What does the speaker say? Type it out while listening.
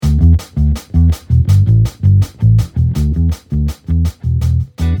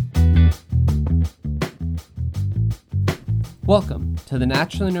Welcome to the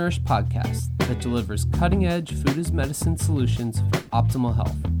Naturally Nourished podcast that delivers cutting-edge food as medicine solutions for optimal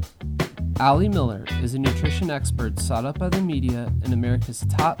health. Ali Miller is a nutrition expert sought out by the media and America's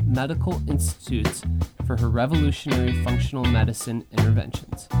top medical institutes for her revolutionary functional medicine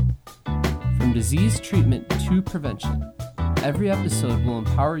interventions. From disease treatment to prevention, every episode will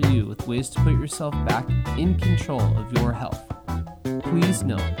empower you with ways to put yourself back in control of your health. Please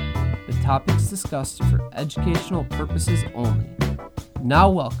note, the topics discussed are for educational purposes only. Now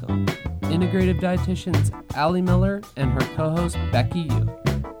welcome, integrative dietitians Ali Miller and her co-host Becky Yu.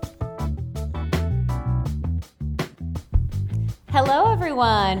 Hello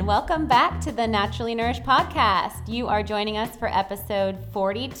everyone, welcome back to the Naturally Nourished podcast. You are joining us for episode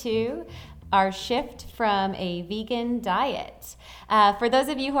 42, our shift from a vegan diet. For those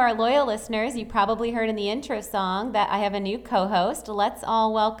of you who are loyal listeners, you probably heard in the intro song that I have a new co-host. Let's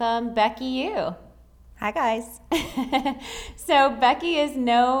all welcome Becky Yu. Hi guys. So Becky is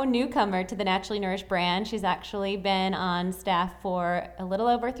no newcomer to the Naturally Nourished brand. She's actually been on staff for a little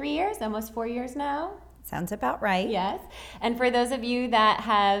over 3 years, almost 4 years now. Sounds about right. Yes. And for those of you that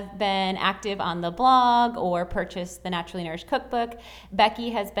have been active on the blog or purchased the Naturally Nourished cookbook,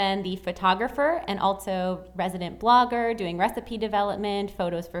 Becky has been the photographer and also resident blogger, doing recipe development,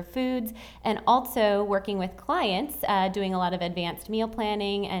 photos for foods, and also working with clients, doing a lot of advanced meal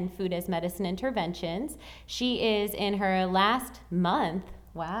planning and food as medicine interventions. She is in her last month.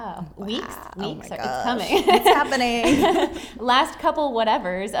 Weeks. Oh my It's gosh. coming. It's happening. Last couple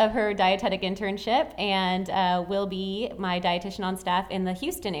whatevers of her dietetic internship, and will be my dietitian on staff in the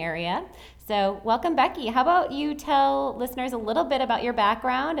Houston area. So welcome, Becky. How about you tell listeners a little bit about your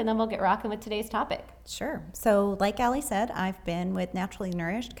background, and then we'll get rocking with today's topic. Sure. So like Ali said, I've been with Naturally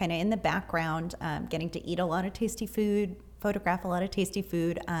Nourished kind of in the background, getting to eat a lot of tasty food, photograph a lot of tasty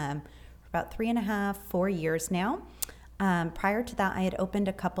food for about 3.5, 4 years now. Prior to that, I had opened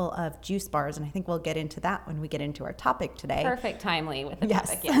a couple of juice bars, and I think we'll get into that when we get into our topic today. Perfect timely with the Yes.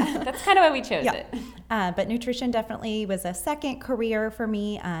 topic. Yeah, that's kind of why we chose it. But nutrition definitely was a second career for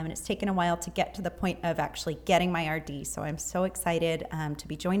me, and it's taken a while to get to the point of actually getting my RD. So I'm so excited to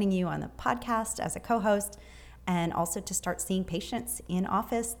be joining you on the podcast as a co-host, and also to start seeing patients in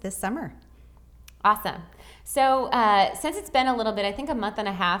office this summer. Awesome. So since it's been a little bit, I think a month and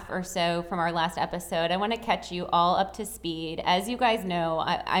a half or so from our last episode, I want to catch you all up to speed. As you guys know,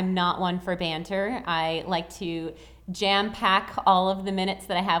 I'm not one for banter. I like to jam-pack all of the minutes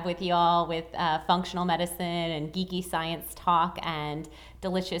that I have with y'all with functional medicine and geeky science talk and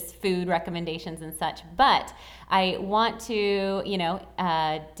delicious food recommendations and such. But I want to,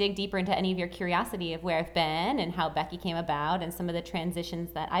 dig deeper into any of your curiosity of where I've been and how Becky came about and some of the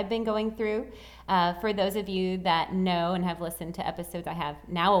transitions that I've been going through. For those of you that know and have listened to episodes, I have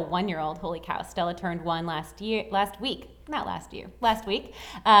now a 1-year-old. Holy cow, Stella turned 1 last week.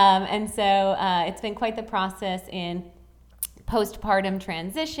 And so it's been quite the process in postpartum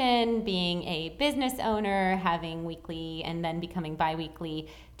transition, being a business owner, having weekly and then becoming bi-weekly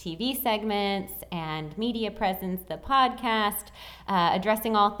TV segments and media presence, the podcast,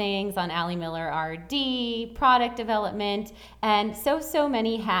 addressing all things on Ali Miller RD, product development, and so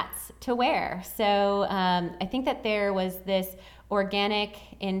many hats to wear. So I think that there was this organic,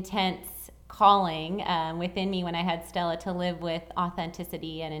 intense calling within me when I had Stella to live with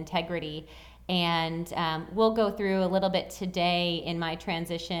authenticity and integrity. And we'll go through a little bit today in my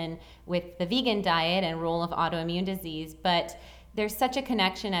transition with the vegan diet and role of autoimmune disease. But there's such a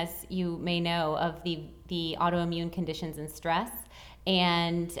connection, as you may know, of the autoimmune conditions and stress.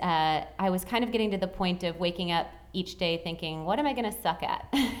 And I was kind of getting to the point of waking up each day thinking, what am I going to suck at?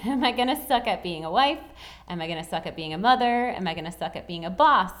 Am I going to suck at being a wife? Am I going to suck at being a mother? Am I going to suck at being a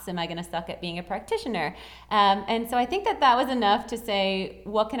boss? Am I going to suck at being a practitioner? And so I think that was enough to say,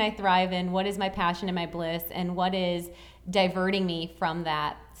 what can I thrive in? What is my passion and my bliss? And what is diverting me from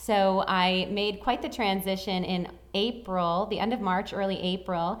that? So I made quite the transition in April, the end of March, early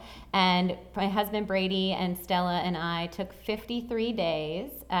April, and my husband Brady and Stella and I took 53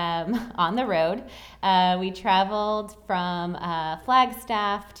 days on the road. We traveled from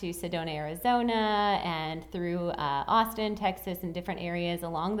Flagstaff to Sedona, Arizona, and through Austin, Texas, and different areas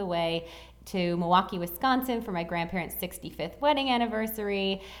along the way to Milwaukee, Wisconsin for my grandparents' 65th wedding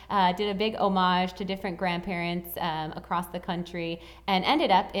anniversary, did a big homage to different grandparents across the country, and ended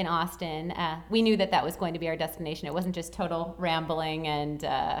up in Austin. We knew that was going to be our destination. It wasn't just total rambling and,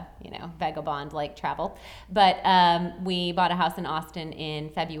 vagabond-like travel. But we bought a house in Austin in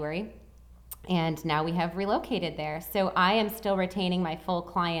February. And now we have relocated there. So I am still retaining my full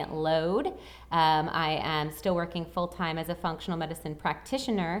client load. I am still working full-time as a functional medicine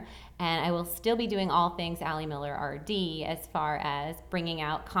practitioner. And I will still be doing all things Allie Miller RD as far as bringing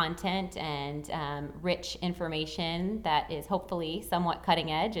out content and rich information that is hopefully somewhat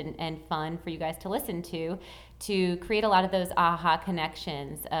cutting edge and fun for you guys to listen to create a lot of those aha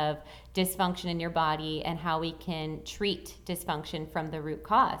connections of dysfunction in your body and how we can treat dysfunction from the root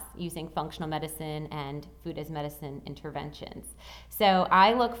cause using functional medicine and food as medicine interventions. So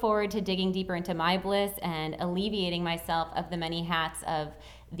I look forward to digging deeper into my bliss and alleviating myself of the many hats of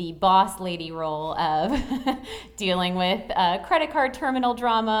the boss lady role of dealing with credit card terminal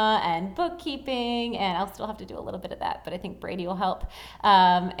drama and bookkeeping, and I'll still have to do a little bit of that, but I think Brady will help.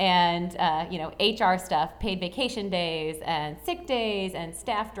 And HR stuff, paid vacation days and sick days and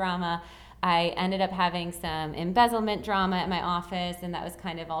staff drama. I ended up having some embezzlement drama at my office, and that was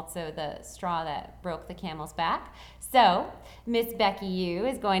kind of also the straw that broke the camel's back. So Miss Becky Yu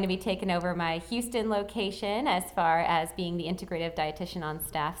is going to be taking over my Houston location as far as being the integrative dietitian on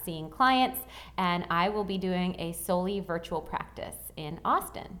staff seeing clients, and I will be doing a solely virtual practice in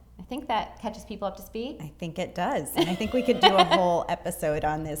Austin. I think that catches people up to speed. I think it does. And I think we could do a whole episode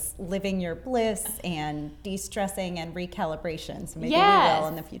on this living your bliss and de-stressing and recalibration. So maybe we will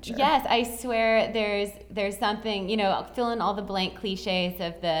in the future. Yes, I swear there's something, fill in all the blank cliches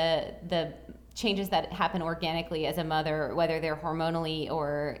of the changes that happen organically as a mother, whether they're hormonally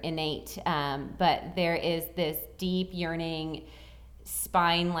or innate. But there is this deep yearning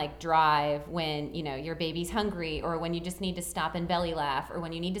spine-like drive when your baby's hungry, or when you just need to stop and belly laugh, or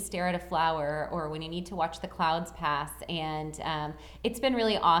when you need to stare at a flower, or when you need to watch the clouds pass. And it's been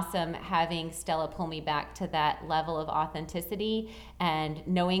really awesome having Stella pull me back to that level of authenticity and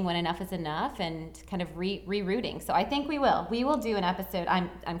knowing when enough is enough and kind of rerouting. So I think we will do an episode.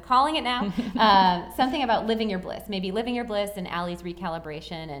 I'm calling it now. Something about living your bliss, maybe living your bliss and Allie's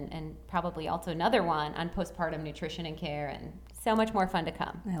recalibration, and probably also another one on postpartum nutrition and care, and so much more fun to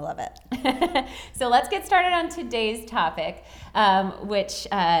come. I love it. So let's get started on today's topic, which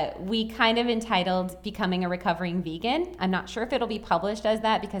we kind of entitled Becoming a Recovering Vegan. I'm not sure if it'll be published as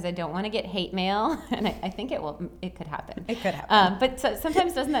that because I don't want to get hate mail, and I think it could happen. It could happen. But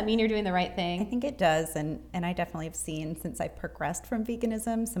sometimes doesn't that mean you're doing the right thing? I think it does, and I definitely have seen, since I've progressed from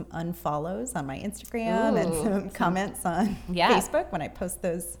veganism, some unfollows on my Instagram and some comments on Facebook when I post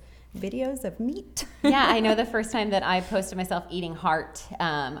those videos of meat. Yeah, I know the first time that I posted myself eating heart,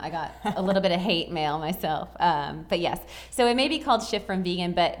 I got a little bit of hate mail myself. But yes, so it may be called Shift from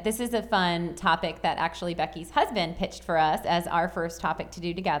Vegan, but this is a fun topic that actually Becky's husband pitched for us as our first topic to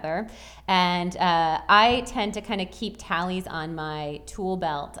do together. And I tend to kind of keep tallies on my tool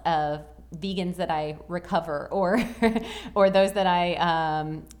belt of vegans that I recover, or those that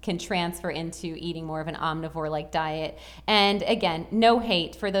I can transfer into eating more of an omnivore-like diet. And again, no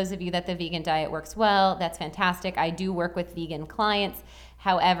hate for those of you that the vegan diet works well. That's fantastic. I do work with vegan clients.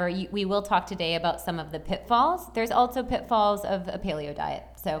 However, we will talk today about some of the pitfalls. There's also pitfalls of a paleo diet.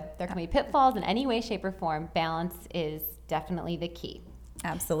 So there can be pitfalls in any way, shape, or form. Balance is definitely the key.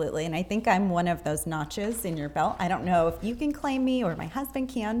 Absolutely. And I think I'm one of those notches in your belt. I don't know if you can claim me or my husband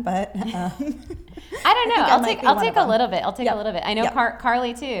can, but I don't know. I'll take a little bit. I'll take a little bit. I know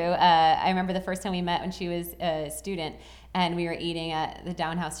Carly too. I remember the first time we met when she was a student and we were eating at the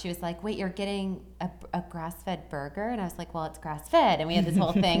Down House. She was like, "Wait, you're getting a grass-fed burger?" And I was like, "Well, it's grass-fed." And we had this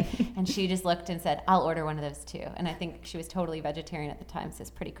whole thing. And she just looked and said, "I'll order one of those too." And I think she was totally vegetarian at the time, so it's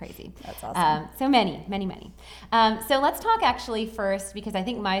pretty crazy. That's awesome. So many. So let's talk actually first, because I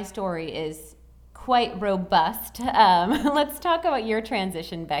think my story is quite robust. Let's talk about your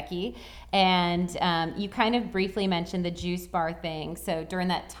transition, Becky. And you kind of briefly mentioned the juice bar thing. So during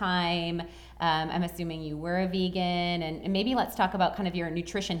that time, I'm assuming you were a vegan, and maybe let's talk about kind of your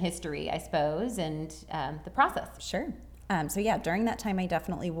nutrition history, I suppose, and the process. Sure. During that time, I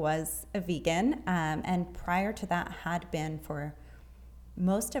definitely was a vegan. And prior to that, had been for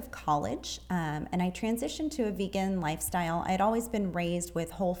most of college. And I transitioned to a vegan lifestyle. I'd always been raised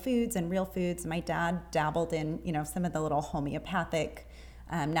with whole foods and real foods. My dad dabbled in, some of the little homeopathic,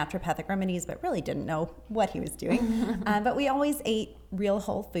 naturopathic remedies, but really didn't know what he was doing. But we always ate real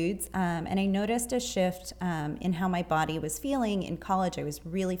whole foods. And I noticed a shift in how my body was feeling. In college, I was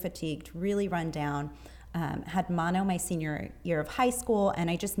really fatigued, really run down, had mono my senior year of high school,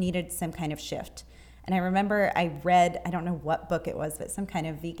 and I just needed some kind of shift. And I remember I read, I don't know what book it was, but some kind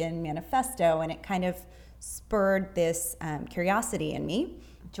of vegan manifesto, and it kind of spurred this curiosity in me.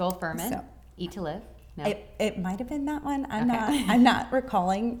 Joel Fuhrman, Eat to Live. No. It might have been that one. I'm not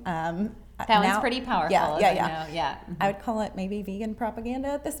recalling. That one's pretty powerful. Yeah. Mm-hmm. I would call it maybe vegan propaganda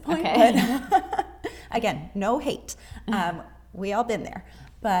at this point. Okay. But again, no hate. We all been there.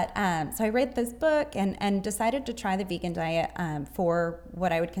 But so I read this book and decided to try the vegan diet for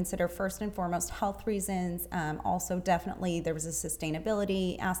what I would consider first and foremost health reasons. Also, definitely there was a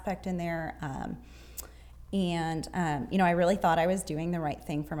sustainability aspect in there. I really thought I was doing the right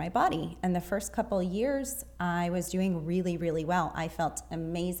thing for my body. And the first couple of years, I was doing really, really well. I felt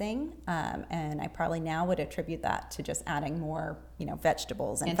amazing. And I probably now would attribute that to just adding more,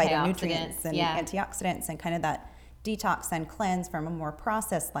 vegetables and phytonutrients and antioxidants and kind of that detox and cleanse from a more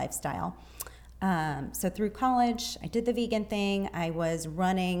processed lifestyle. So through college, I did the vegan thing. I was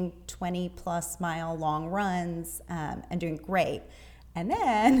running 20 plus mile long runs and doing great. And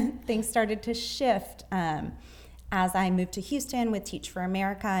then things started to shift as I moved to Houston with Teach for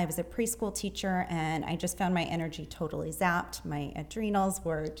America. I was a preschool teacher, and I just found my energy totally zapped. My adrenals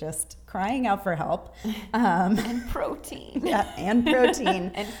were just crying out for help. And protein. Yeah, and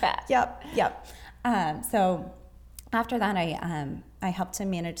protein. And fat. Yep. So after that, I helped to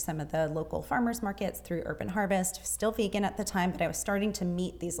manage some of the local farmers markets through Urban Harvest. Still vegan at the time, but I was starting to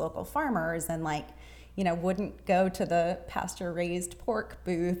meet these local farmers and wouldn't go to the pasture-raised pork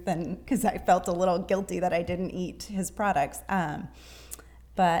booth, and because I felt a little guilty that I didn't eat his products.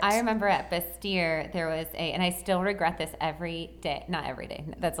 But I remember at Bastille there was and I still regret this every day. Not every day.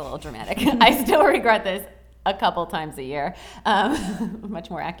 That's a little dramatic. I still regret this a couple times a year, much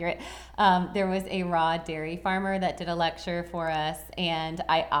more accurate. There was a raw dairy farmer that did a lecture for us, and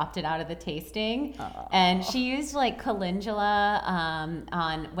I opted out of the tasting. And she used calendula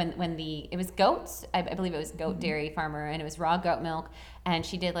on when it was goats. I believe it was goat dairy farmer, and it was raw goat milk. And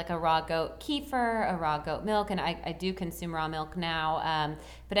she did a raw goat kefir, a raw goat milk, and I do consume raw milk now.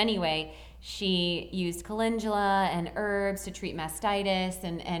 But anyway, she used calendula and herbs to treat mastitis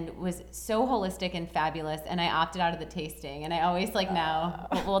and was so holistic and fabulous. And I opted out of the tasting. And I always now,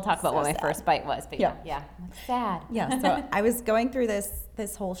 we'll talk about what my first bite was. But yeah. Sad. Yeah, so I was going through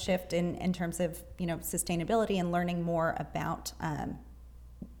this whole shift in terms of, sustainability and learning more about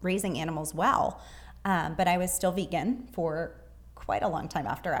raising animals well. But I was still vegan for quite a long time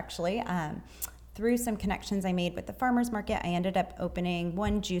after, actually. Through some connections I made with the farmers market, I ended up opening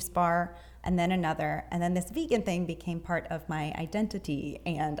one juice bar and then another. And then this vegan thing became part of my identity.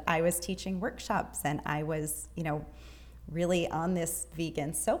 And I was teaching workshops, and I was, really on this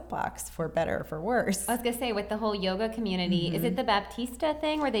vegan soapbox, for better or for worse. I was going to say, with the whole yoga community, is it the Baptista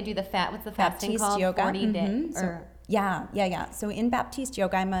thing where they do what's the fasting Baptiste called? yoga. 40 days? Yeah. So in Baptiste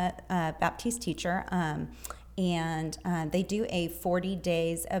yoga, I'm a Baptiste teacher. And they do a 40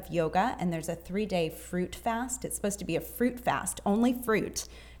 days of yoga, and there's a 3-day fruit fast. It's supposed to be a fruit fast, only fruit,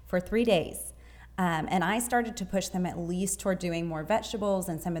 for 3 days. And I started to push them at least toward doing more vegetables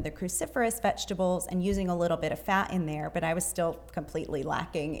and some of the cruciferous vegetables and using a little bit of fat in there, but I was still completely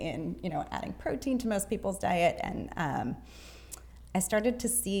lacking in, adding protein to most people's diet. And I started to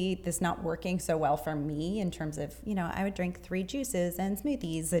see this not working so well for me in terms of, I would drink 3 juices and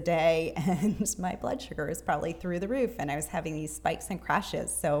smoothies a day, and my blood sugar is probably through the roof, and I was having these spikes and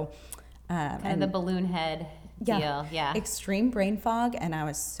crashes. So kind of the balloon head deal. Yeah. Extreme brain fog, and I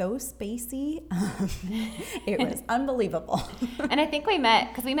was so spacey. It was unbelievable. And I think we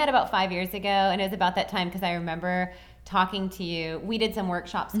met about 5 years ago, and it was about that time because I remember talking to you. We did some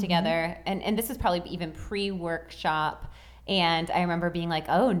workshops together, and this was probably even pre-workshop. And I remember being like,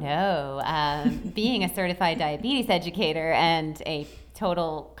 oh no, being a certified diabetes educator and a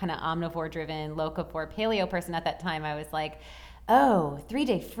total kind of omnivore-driven, locavore paleo person at that time, I was like, oh,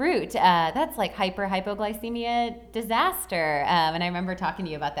 3-day fruit, that's like hypoglycemia disaster. And I remember talking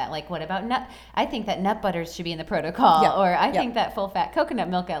to you about that, what about nut? I think that nut butters should be in the protocol, or I think that full-fat coconut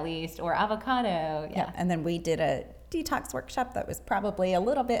milk at least, or avocado. Yeah. And then we did a detox workshop that was probably a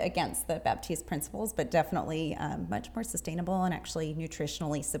little bit against the Baptiste principles, but definitely much more sustainable and actually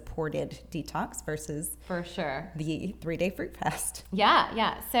nutritionally supported detox versus for sure the 3-day fruit fast.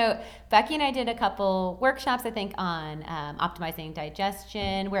 Yeah. So Becky and I did a couple workshops, I think, on optimizing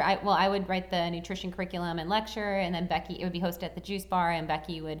digestion, where I would write the nutrition curriculum and lecture, and then it would be hosted at the juice bar, and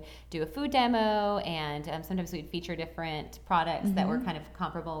Becky would do a food demo, and sometimes we'd feature different products that were kind of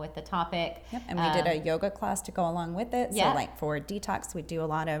comparable with the topic. Yep. And we did a yoga class to go along with it. Yeah. So for detox, we do a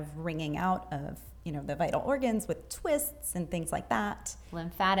lot of wringing out of, the vital organs with twists and things like that.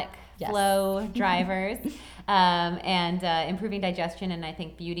 Lymphatic flow drivers, and improving digestion, and I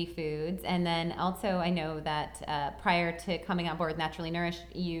think beauty foods. And then also I know that prior to coming on board with Naturally Nourished,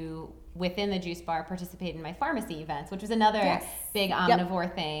 you within the juice bar, participated in my pharmacy events, which was another Yes. big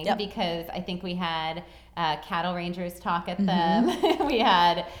omnivore thing because I think we had cattle rangers talk at them. We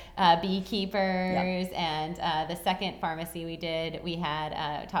had beekeepers, and the second pharmacy we did, we had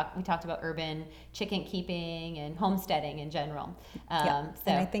we talked about urban chicken keeping and homesteading in general. So,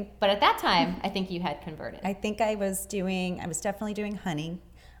 and I think, but at that time, I think you had converted. I think I was definitely doing honey.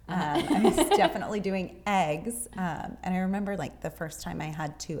 I was definitely doing eggs. And I remember like the first time I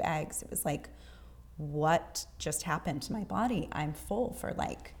had 2 eggs, it was like, what just happened to my body? I'm full for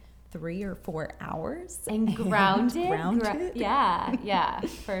like 3 or 4 hours. And grounded? Yeah,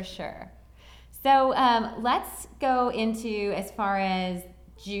 for sure. So let's go into as far as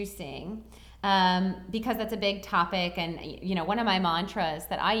juicing, because that's a big topic. And, you know, one of my mantras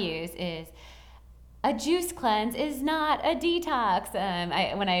that I use is, a juice cleanse is not a detox.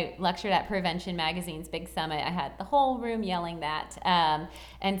 When I lectured at Prevention Magazine's Big Summit, I had the whole room yelling that.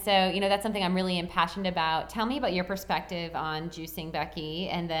 And so, you know, that's something I'm really impassioned about. Tell me about your perspective on juicing, Becky,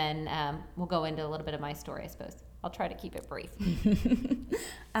 and then we'll go into a little bit of my story, I suppose. I'll try to keep it brief.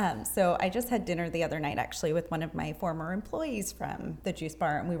 So I just had dinner the other night, actually, with one of my former employees from the juice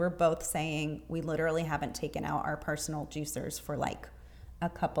bar, and we were both saying we literally haven't taken out our personal juicers for like a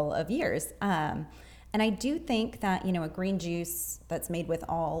couple of years. And I do think that, you know, a green juice that's made with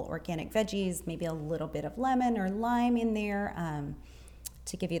all organic veggies, maybe a little bit of lemon or lime in there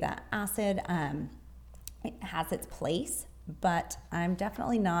to give you that acid, it has its place. But I'm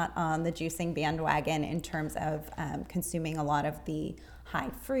definitely not on the juicing bandwagon in terms of consuming a lot of the high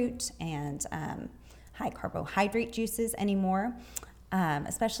fruit and high carbohydrate juices anymore.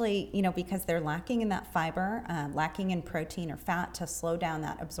 Especially, you know, because they're lacking in that fiber, lacking in protein or fat to slow down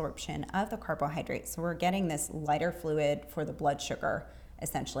that absorption of the carbohydrates. So we're getting this lighter fluid for the blood sugar,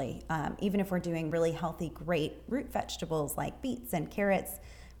 essentially. Even if we're doing really healthy, great root vegetables like beets and carrots,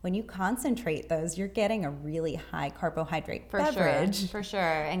 when you concentrate those, you're getting a really high carbohydrate beverage. For sure,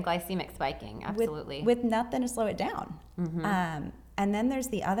 and glycemic spiking, absolutely. With nothing to slow it down. And then there's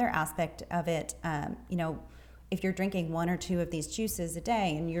the other aspect of it, you know, if you're drinking 1 or 2 of these juices a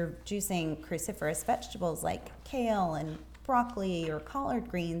day and you're juicing cruciferous vegetables like kale and broccoli or collard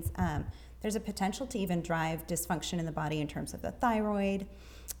greens, there's a potential to even drive dysfunction in the body in terms of the thyroid.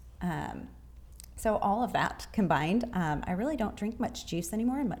 So all of that combined, I really don't drink much juice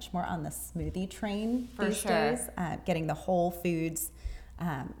anymore. I'm much more on the smoothie train these days, getting the whole foods,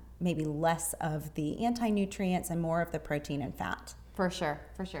 maybe less of the anti-nutrients and more of the protein and fat. For sure.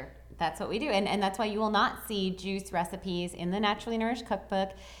 That's what we do. And that's why you will not see juice recipes in the Naturally Nourished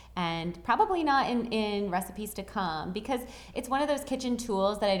cookbook, and probably not in recipes to come, because it's one of those kitchen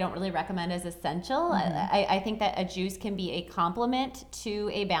tools that I don't really recommend as essential. I think that a juice can be a complement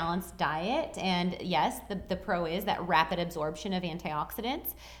to a balanced diet. And yes, the pro is that rapid absorption of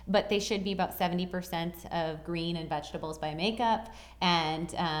antioxidants, but they should be about 70% of green and vegetables by makeup.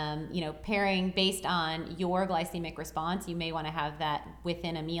 And, you know, pairing based on your glycemic response, you may want to have that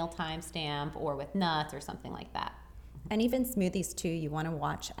within a meal time stamp or with nuts or something like that. And even smoothies too, you want to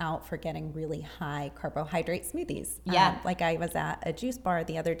watch out for getting really high carbohydrate smoothies. Yeah. Like I was at a juice bar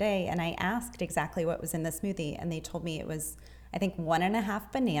the other day and I asked exactly what was in the smoothie, and they told me it was, I think,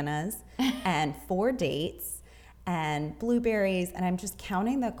 1.5 bananas and 4 dates and blueberries, and I'm just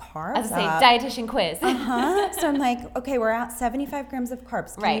counting the carbs. I was going to say, dietitian quiz. So I'm like, okay, we're at 75 grams of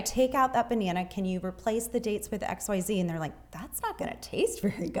carbs. Can you Right. take out that banana? Can you replace the dates with XYZ? And they're like, that's not going to taste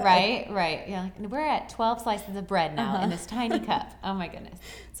very good. Right. Yeah, like, we're at 12 slices of bread now in this tiny cup. Oh my goodness.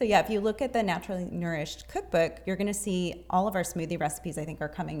 So yeah, if you look at the Naturally Nourished cookbook, you're going to see all of our smoothie recipes, I think, are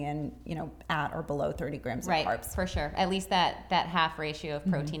coming in, you know, at or below 30 grams of carbs. For sure. At least that half ratio of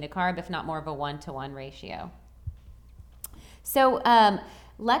protein to carb, if not more of a 1-to-1 ratio. So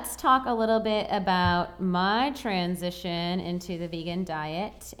let's talk a little bit about my transition into the vegan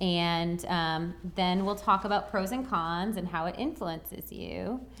diet, and then we'll talk about pros and cons and how it influences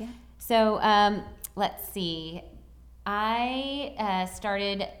you. Yeah. So let's see. I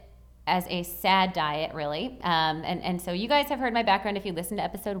started as a SAD diet, really. And so you guys have heard my background if you listened to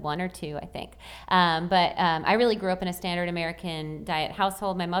episode 1 or 2, I think. But I really grew up in a standard American diet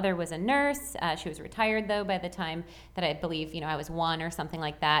household. My mother was a nurse. She was retired, though, by the time that I believe, I was 1 or something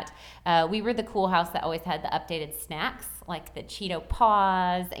like that. We were the cool house that always had the updated snacks. like the Cheeto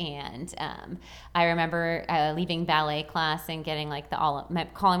Paws, and I remember leaving ballet class and getting like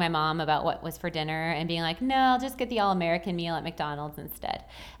calling my mom about what was for dinner and being like, no, I'll just get the all-American meal at McDonald's instead.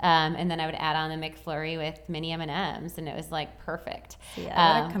 And then I would add on the McFlurry with mini M&Ms, and it was like perfect. Yeah,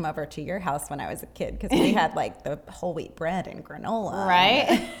 I would have come over to your house when I was a kid because we had like the whole wheat bread and granola.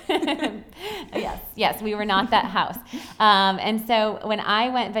 Right? Yes, we were not that house. And so when I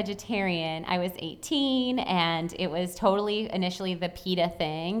went vegetarian, I was 18, and it was totally initially the PETA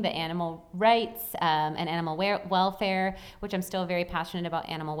thing, the animal rights and animal welfare, which I'm still very passionate about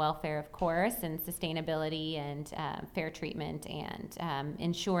animal welfare, of course, and sustainability and fair treatment and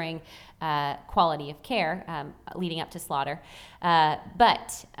ensuring quality of care leading up to slaughter.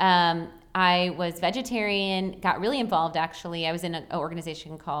 But I was vegetarian, got really involved actually. I was in an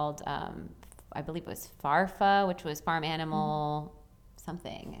organization called, I believe it was FARFA, which was Farm Animal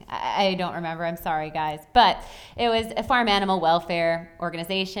something. I don't remember. I'm sorry, guys. But it was a farm animal welfare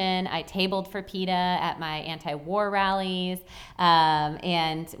organization. I tabled for PETA at my anti-war rallies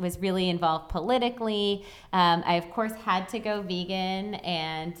and was really involved politically. I, of course, had to go vegan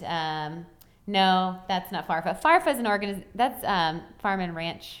and... no, that's not FARFA. FARFA is an organization, that's Farm and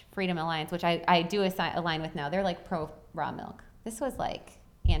Ranch Freedom Alliance, which I do align with now. They're like pro raw milk. This was like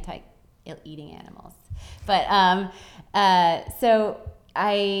anti-eating animals. But so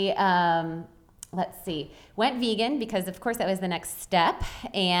I, let's see, went vegan because, of course, that was the next step.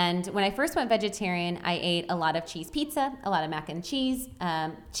 And when I first went vegetarian, I ate a lot of cheese pizza, a lot of mac and cheese.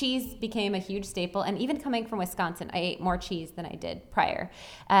 Cheese became a huge staple. And even coming from Wisconsin, I ate more cheese than I did prior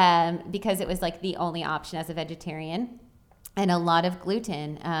because it was like the only option as a vegetarian. And a lot of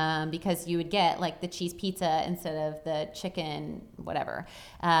gluten because you would get like the cheese pizza instead of the chicken, whatever.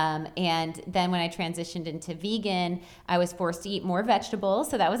 And then when I transitioned into vegan, I was forced to eat more vegetables.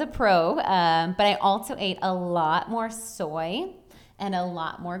 So that was a pro. But I also ate a lot more soy and a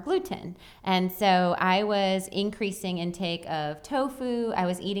lot more gluten. And so I was increasing intake of tofu. I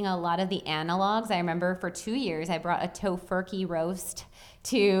was eating a lot of the analogs. I remember for 2 years, I brought a tofurkey roast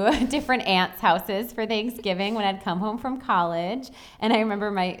to different aunts' houses for Thanksgiving when I'd come home from college. And I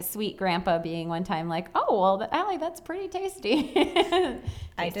remember my sweet grandpa being one time like, oh, well, Allie, that's pretty tasty.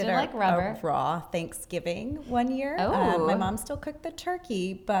 I did like rubber. a raw Thanksgiving one year. Oh. My mom still cooked the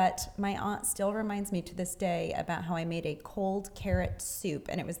turkey, but my aunt still reminds me to this day about how I made a cold carrot soup,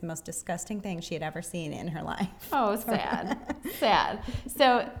 and it was the most disgusting thing she had ever seen in her life. Oh, sad. Sad.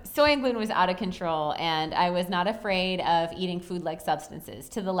 So soy and gluten was out of control, and I was not afraid of eating food-like substances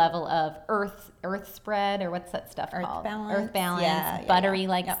to the level of earth spread, or what's that stuff called? Earth Balance,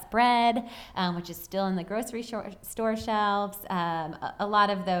 buttery-like spread, which is still in the grocery store shelves. A lot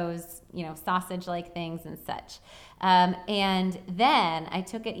of those, sausage-like things and such. And then I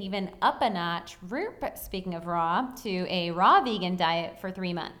took it even up a notch, speaking of raw, to a raw vegan diet for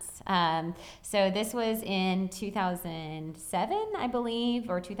 3 months. So this was in 2007, I believe,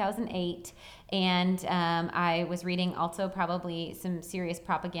 or 2008. And I was reading also probably some serious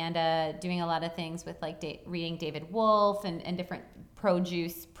propaganda, doing a lot of things with like reading David Wolf and different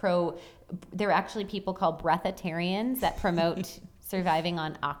there are actually people called breatharians that promote surviving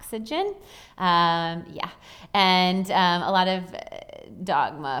on oxygen. And a lot of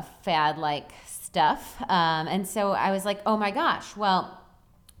dogma fad-like stuff. And so I was like, oh my gosh, well,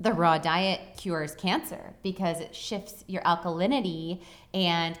 the raw diet cures cancer because it shifts your alkalinity,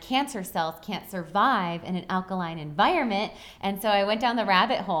 and cancer cells can't survive in an alkaline environment. And so I went down the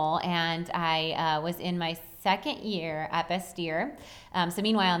rabbit hole, and I was in my second year at Bastyr. So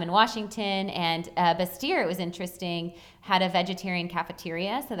meanwhile, I'm in Washington, and Bastyr, it was interesting, had a vegetarian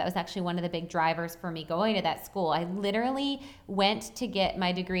cafeteria. So that was actually one of the big drivers for me going to that school. I literally went to get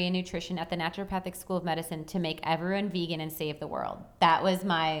my degree in nutrition at the Naturopathic School of Medicine to make everyone vegan and save the world. That was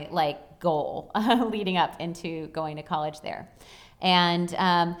my goal leading up into going to college there. And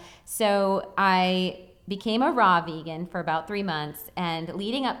so I became a raw vegan for about 3 months, and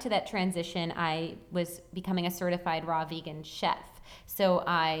leading up to that transition, I was becoming a certified raw vegan chef. So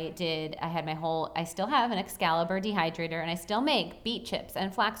I still have an Excalibur dehydrator, and I still make beet chips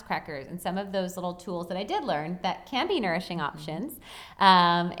and flax crackers and some of those little tools that I did learn that can be nourishing options.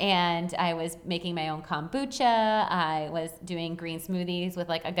 And I was making my own kombucha. I was doing green smoothies with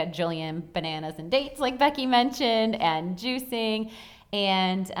like a gajillion bananas and dates, like Becky mentioned, and juicing.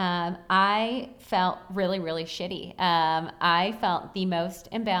 And I felt really, really shitty. I felt the most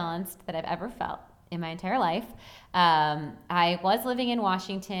imbalanced that I've ever felt in my entire life. I was living in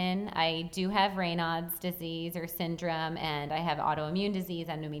Washington. I do have Raynaud's disease or syndrome, and I have autoimmune disease,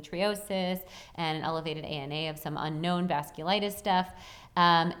 endometriosis, and an elevated ANA of some unknown vasculitis stuff.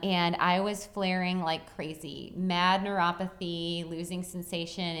 And I was flaring like crazy, mad neuropathy, losing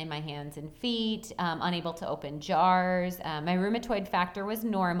sensation in my hands and feet, unable to open jars. My rheumatoid factor was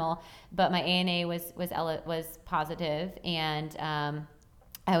normal, but my ANA was positive, and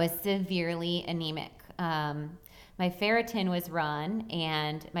I was severely anemic. My ferritin was run,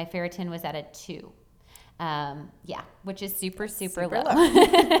 and my ferritin was at a 2. Which is super low.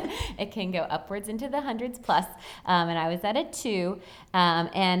 It can go upwards into the hundreds plus. And I was at a 2.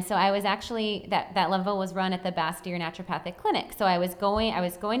 And so I was actually, that level was run at the Bastyr Naturopathic Clinic. So I was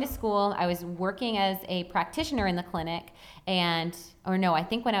going to school. I was working as a practitioner in the clinic, I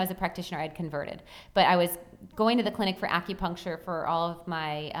think when I was a practitioner, I'd converted, but I was going to the clinic for acupuncture for all of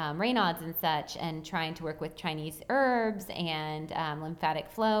my Raynaud's and such, and trying to work with Chinese herbs and lymphatic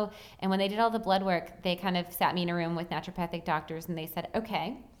flow. And when they did all the blood work, they kind of sat me in a room with naturopathic doctors, and they said,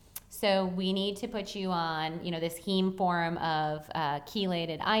 okay, so we need to put you on, this heme form of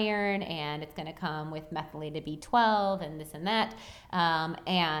chelated iron, and it's going to come with methylated B12 and this and that.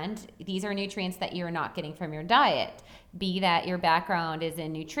 And these are nutrients that you're not getting from your diet. Be that your background is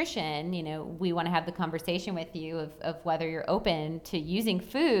in nutrition, we want to have the conversation with you of whether you're open to using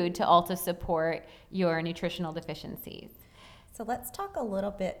food to also support your nutritional deficiencies. So let's talk a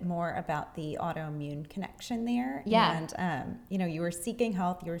little bit more about the autoimmune connection there. Yeah. And, you were seeking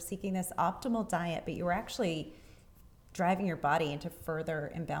health, you were seeking this optimal diet, but you were actually driving your body into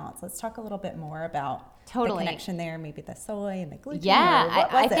further imbalance. Let's talk a little bit more about the connection there, maybe the soy and the gluten. Yeah,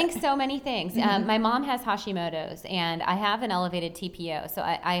 I think so many things. My mom has Hashimoto's, and I have an elevated TPO, so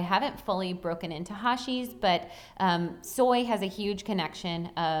I haven't fully broken into Hashi's, but soy has a huge connection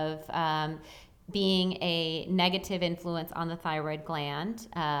of being a negative influence on the thyroid gland.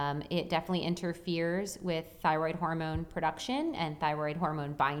 It definitely interferes with thyroid hormone production and thyroid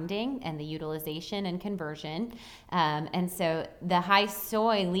hormone binding and the utilization and conversion. And so the high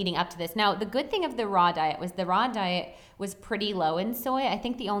soy leading up to this. Now, the good thing of the raw diet was pretty low in soy. I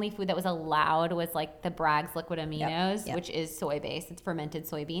think the only food that was allowed was like the Bragg's liquid aminos, which is soy-based. It's fermented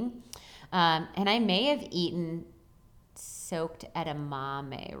soybean. And I may have eaten soaked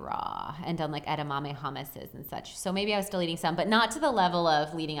edamame raw and done like edamame hummuses and such. So maybe I was still eating some, but not to the level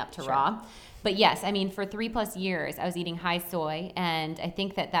of leading up to raw. But yes, I mean, for 3+ years, I was eating high soy, and I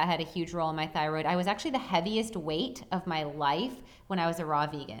think that had a huge role in my thyroid. I was actually the heaviest weight of my life when I was a raw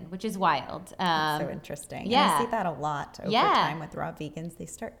vegan, which is wild. That's so interesting. Yeah. And I see that a lot over time with raw vegans. They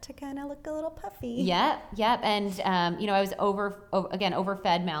start to kind of look a little puffy. Yep. And, I was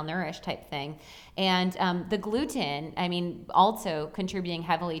overfed, malnourished type thing. And the gluten, also contributing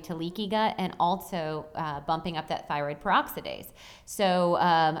heavily to leaky gut and also bumping up that thyroid peroxidase. So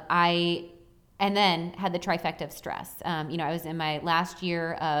and then had the trifecta of stress. I was in my last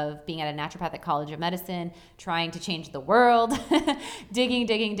year of being at a naturopathic college of medicine, trying to change the world,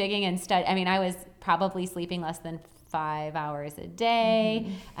 digging and study. I was probably sleeping less than 5 hours a day.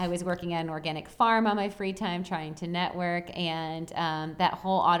 Mm-hmm. I was working at an organic farm on my free time, trying to network, and that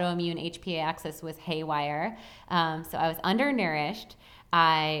whole autoimmune HPA axis was haywire. So I was undernourished.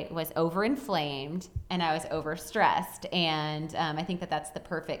 I was overinflamed, and I was overstressed. And I think that's the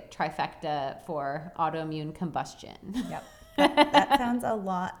perfect trifecta for autoimmune combustion. Yep. That sounds a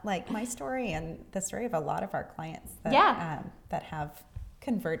lot like my story and the story of a lot of our clients that have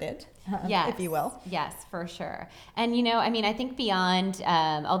converted, if you will. Yes, for sure. And, I think beyond,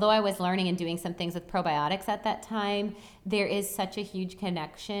 although I was learning and doing some things with probiotics at that time, there is such a huge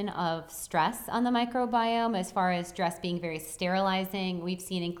connection of stress on the microbiome as far as stress being very sterilizing. We've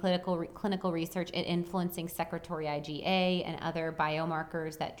seen in clinical research it influencing secretory IgA and other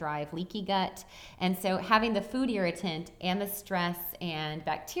biomarkers that drive leaky gut. And so having the food irritant and the stress and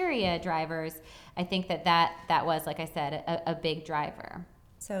bacteria drivers, I think that was, like I said, a big driver.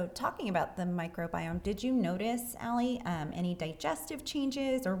 So talking about the microbiome, did you notice, Allie, any digestive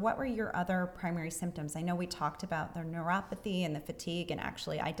changes, or what were your other primary symptoms? I know we talked about the neuropathy and the fatigue, and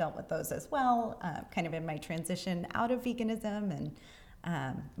actually I dealt with those as well, kind of in my transition out of veganism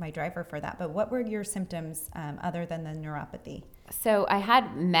and my driver for that. But what were your symptoms other than the neuropathy? So I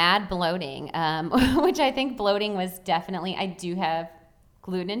had mad bloating, which I think bloating was definitely, I do have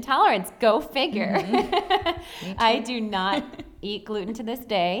gluten intolerance. Go figure. Mm-hmm. I do not eat gluten to this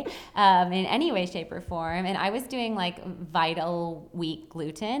day in any way, shape, or form. And I was doing like Vital Wheat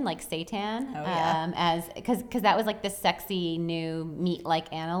gluten, like seitan, because that was like the sexy new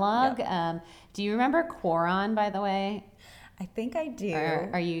meat-like analog. Yep. Do you remember Quoron, by the way? I think I do.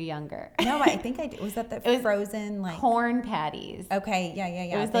 Or are you younger? No, I think I do. Was that the frozen like corn patties? Okay, yeah.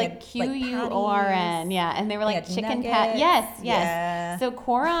 It was They like had, Quorn, yeah, and they were like had chicken nuggets. Yes. Yeah. So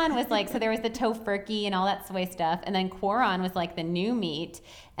Quorn was like, so there was the tofurkey and all that soy stuff, and then Quorn was like the new meat,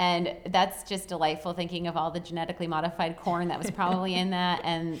 and that's just delightful thinking of all the genetically modified corn that was probably in that,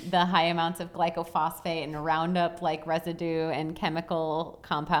 and the high amounts of glycophosphate and Roundup like residue and chemical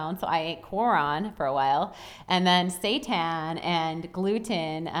compounds. So I ate Quorn for a while, and then seitan and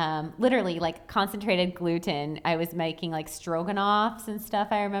gluten, literally like concentrated gluten. I was making like stroganoffs and stuff,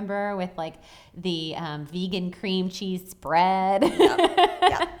 I remember, with like the vegan cream cheese spread.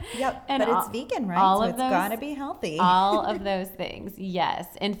 Yep. And But it's vegan, right? all So of it's those, gotta be healthy. all of those things, yes.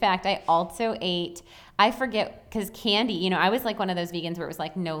 In fact, I also ate, I forget, because candy, I was like one of those vegans where it was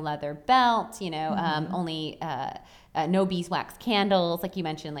like no leather belt, only no beeswax candles, like you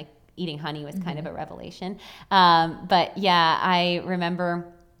mentioned, like eating honey was kind of a revelation. But yeah, I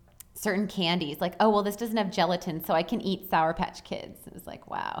remember certain candies, like, oh, well, this doesn't have gelatin, so I can eat Sour Patch Kids. It was like,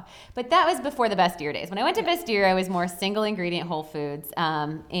 wow. But that was before the Bastyr days. When I went to Bastyr, I was more single ingredient whole foods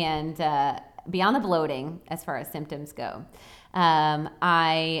and beyond the bloating as far as symptoms go.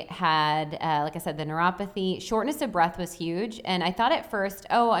 I had, like I said, the neuropathy. Shortness of breath was huge. And I thought at first,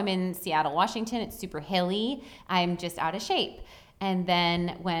 oh, I'm in Seattle, Washington. It's super hilly. I'm just out of shape. And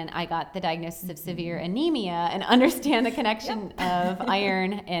then when I got the diagnosis of severe anemia and understand the connection of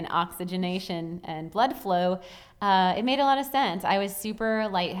iron and oxygenation and blood flow, it made a lot of sense. I was super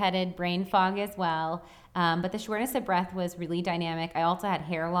lightheaded, brain fog as well. But the shortness of breath was really dynamic. I also had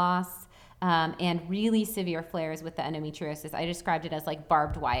hair loss. And really severe flares with the endometriosis. I described it as like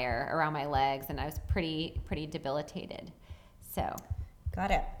barbed wire around my legs, and I was pretty debilitated. So, Got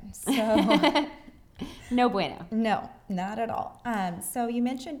it. So, no bueno. no, not at all. So you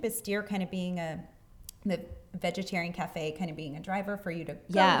mentioned Bastyr kind of being the vegetarian cafe, kind of being a driver for you to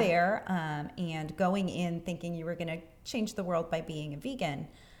go there, and going in thinking you were going to change the world by being a vegan.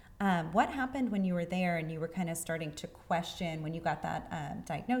 What happened when you were there and you were kind of starting to question when you got that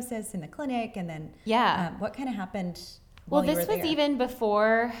diagnosis in the clinic, and then what kind of happened? Well, this was even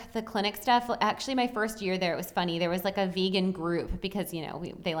before the clinic stuff. Actually, my first year there, it was funny. There was like a vegan group because,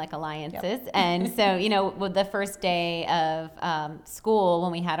 they like alliances. Yep. And so, with the first day of school,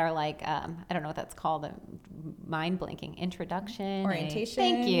 when we had our I don't know what that's called, mind blinking introduction. Orientation.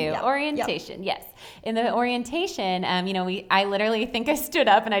 Thank you. Yep. Orientation. Yep. Yes. In the orientation, I literally think I stood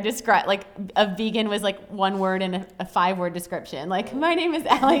up and I described, like, a vegan was like one word and a 5-word description. Like, my name is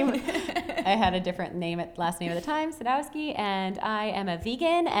Allie. I had a different last name at the time, Sadowski, and I am a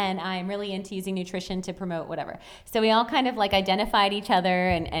vegan, and I'm really into using nutrition to promote whatever. So we all kind of like identified each other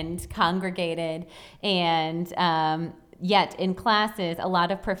and congregated, and yet in classes, a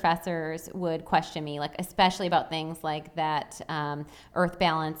lot of professors would question me, like especially about things like that Earth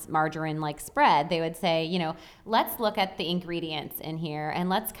Balance margarine like spread. They would say, let's look at the ingredients in here and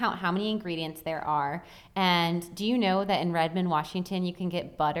let's count how many ingredients there are. And do you know that in Redmond, Washington, you can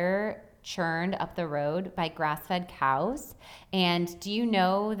get butter churned up the road by grass-fed cows? And do you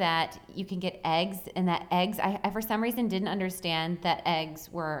know that you can get eggs, and that eggs, I for some reason didn't understand that eggs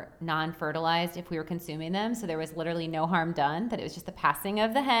were non-fertilized if we were consuming them. So there was literally no harm done, that it was just the passing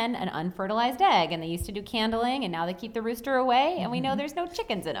of the hen, an unfertilized egg. And they used to do candling, and now they keep the rooster away, and we know there's no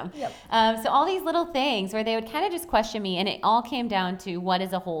chickens in them. Yep. So all these little things where they would kind of just question me, and it all came down to what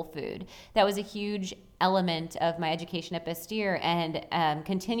is a whole food. That was a huge element of my education at Bastyr, and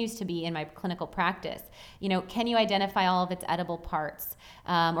continues to be in my clinical practice. Can you identify all of its edible parts,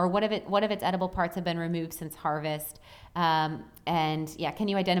 or what of its edible parts have been removed since harvest? Can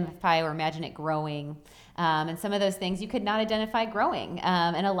you identify or imagine it growing? And some of those things you could not identify growing,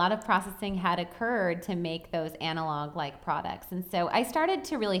 and a lot of processing had occurred to make those analog-like products. And so I started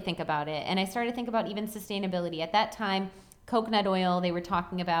to really think about it, and I started to think about even sustainability. At that time, coconut oil, they were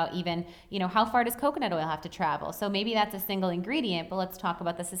talking about even, how far does coconut oil have to travel? So maybe that's a single ingredient, but let's talk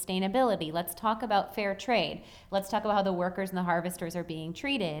about the sustainability. Let's talk about fair trade. Let's talk about how the workers and the harvesters are being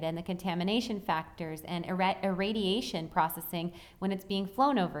treated, and the contamination factors and irradiation processing when it's being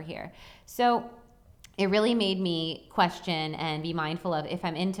flown over here. So it really made me question and be mindful of, if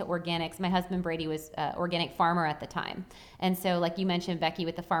I'm into organics. My husband Brady was an organic farmer at the time. And so, like you mentioned, Becky,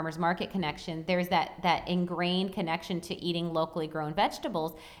 with the farmer's market connection, there's that ingrained connection to eating locally grown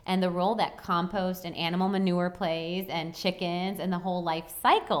vegetables, and the role that compost and animal manure plays, and chickens, and the whole life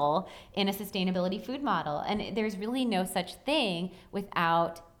cycle in a sustainability food model. And there's really no such thing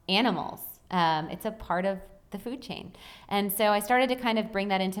without animals. It's a part of the food chain. And so I started to kind of bring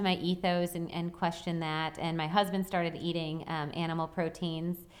that into my ethos and question that. And my husband started eating animal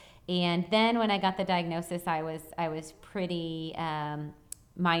proteins. And then when I got the diagnosis, I was pretty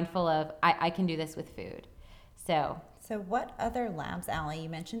mindful of I can do this with food. So what other labs, Allie, you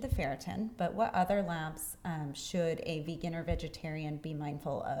mentioned the ferritin, but what other labs should a vegan or vegetarian be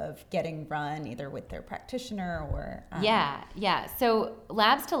mindful of getting run either with their practitioner or? Yeah. So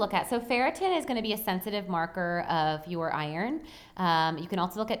labs to look at. So ferritin is going to be a sensitive marker of your iron. You can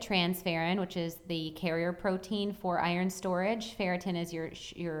also look at transferrin, which is the carrier protein for iron storage. Ferritin is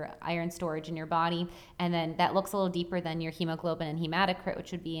your iron storage in your body. And then that looks a little deeper than your hemoglobin and hematocrit,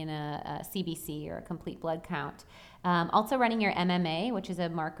 which would be in a CBC or a complete blood count. Also running your MMA, which is a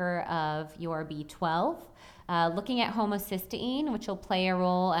marker of your B12. Looking at homocysteine, which will play a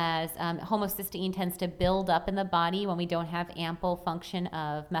role as homocysteine tends to build up in the body when we don't have ample function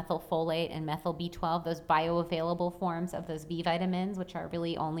of methylfolate and methyl B12, those bioavailable forms of those B vitamins, which are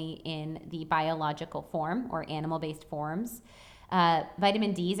really only in the biological form or animal-based forms.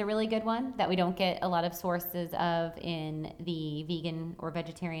 Vitamin D is a really good one that we don't get a lot of sources of in the vegan or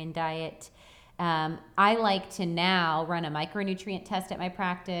vegetarian diet. I like to now run a micronutrient test at my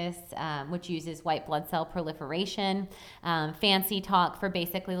practice, which uses white blood cell proliferation. Fancy talk for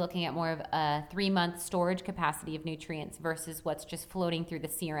basically looking at more of a 3-month storage capacity of nutrients versus what's just floating through the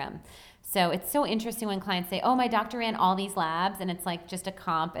serum. So it's so interesting when clients say, oh, my doctor ran all these labs, and it's like just a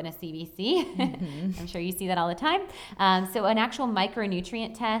comp and a CBC. Mm-hmm. I'm sure you see that all the time. So an actual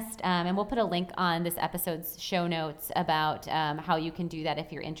micronutrient test, and we'll put a link on this episode's show notes about how you can do that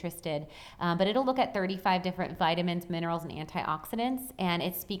if you're interested. But it'll look at 35 different vitamins, minerals, and antioxidants, and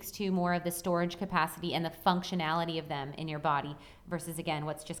it speaks to more of the storage capacity and the functionality of them in your body versus, again,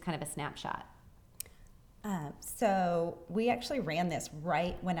 what's just kind of a snapshot. So we actually ran this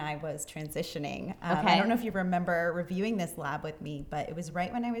right when I was transitioning. Okay. I don't know if you remember reviewing this lab with me, but it was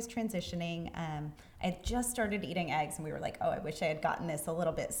right when I was transitioning. I had just started eating eggs, and we were like, oh, I wish I had gotten this a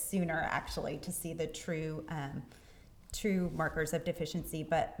little bit sooner, actually, to see the true markers of deficiency.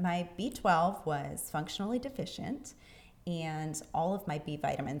 But my B12 was functionally deficient, and all of my B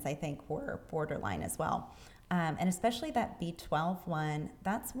vitamins, I think, were borderline as well. And especially that B12 one,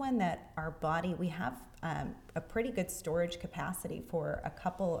 that's one that our body, we have a pretty good storage capacity for a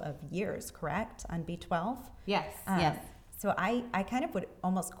couple of years, correct, on B12? Yes. So I kind of would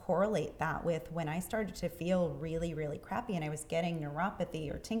almost correlate that with when I started to feel really, really crappy and I was getting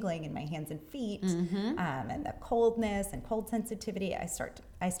neuropathy or tingling in my hands and feet, mm-hmm. And the coldness and cold sensitivity.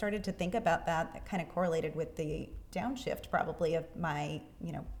 I started to think about that. That kind of correlated with the downshift probably of my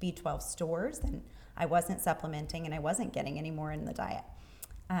B12 stores, and I wasn't supplementing and I wasn't getting any more in the diet.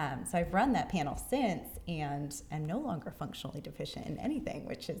 So I've run that panel since, and I'm no longer functionally deficient in anything,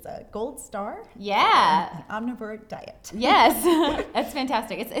 which is a gold star. Yeah. An omnivore diet. Yes. That's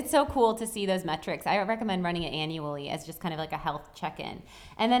fantastic. It's so cool to see those metrics. I recommend running it annually as just kind of like a health check-in.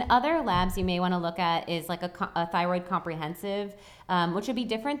 And then other labs you may want to look at is like a thyroid comprehensive, which would be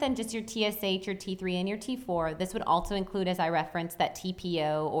different than just your TSH, your T3, and your T4. This would also include, as I referenced, that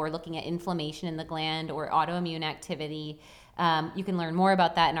TPO, or looking at inflammation in the gland or autoimmune activity. You can learn more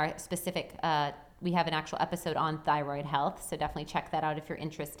about that in our specific, we have an actual episode on thyroid health, so definitely check that out if you're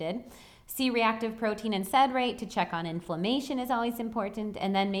interested. C-reactive protein and SED rate to check on inflammation is always important.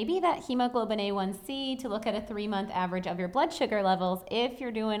 And then maybe that hemoglobin A1C to look at a 3-month average of your blood sugar levels if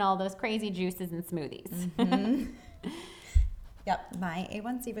you're doing all those crazy juices and smoothies. Mm-hmm. Yep, my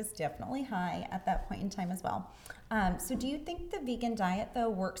A1C was definitely high at that point in time as well. So do you think the vegan diet, though,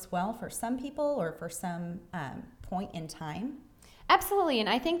 works well for some people or for some point in time? Absolutely. And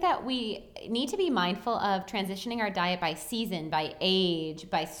I think that we need to be mindful of transitioning our diet by season, by age,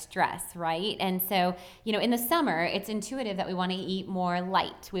 by stress, right? And so, in the summer, it's intuitive that we want to eat more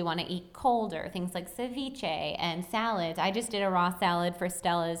light. We want to eat colder, things like ceviche and salads. I just did a raw salad for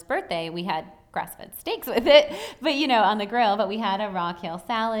Stella's birthday. We had grass-fed steaks with it, but on the grill. But we had a raw kale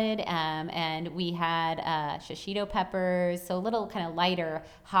salad, and we had shishito peppers, so a little kind of lighter,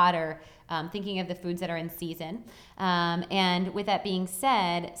 hotter, thinking of the foods that are in season. And with that being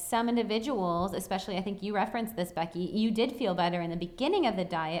said, some individuals, especially I think you referenced this, Becky, you did feel better in the beginning of the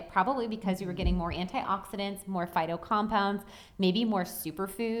diet, probably because you were getting more antioxidants, more phytocompounds, maybe more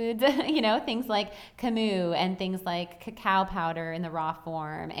superfoods, things like camu and things like cacao powder in the raw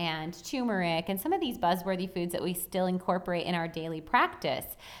form and turmeric and some of these buzzworthy foods that we still incorporate in our daily practice.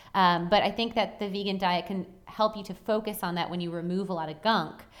 But I think that the vegan diet can help you to focus on that when you remove a lot of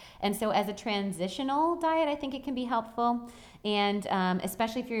gunk. And so as a transitional diet, I think it can be helpful, and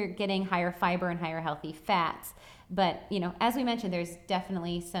especially if you're getting higher fiber and higher healthy fats. But, as we mentioned, there's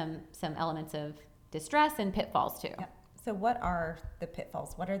definitely some elements of distress and pitfalls too. Yep. So what are the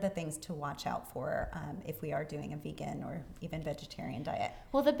pitfalls? What are the things to watch out for if we are doing a vegan or even vegetarian diet?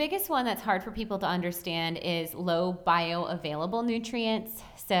 Well, the biggest one that's hard for people to understand is low bioavailable nutrients.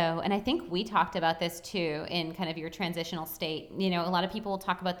 So, and I think we talked about this too in kind of your transitional state. You know, a lot of people will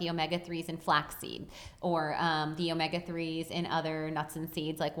talk about the omega-3s in flaxseed, or the omega-3s in other nuts and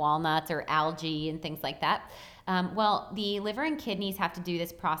seeds like walnuts or algae and things like that. Well, the liver and kidneys have to do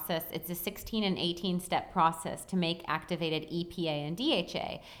this process. It's a 16 and 18 step process to make activated EPA and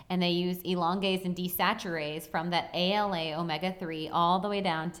DHA. And they use elongase and desaturase from that ALA omega-3 all the way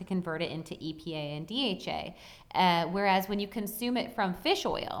down to convert it into EPA and DHA. Whereas when you consume it from fish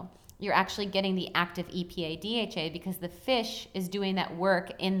oil, you're actually getting the active EPA DHA because the fish is doing that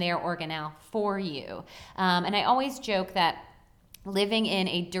work in their organelle for you. And I always joke that living in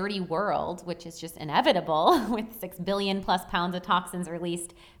a dirty world, which is just inevitable with 6 billion plus pounds of toxins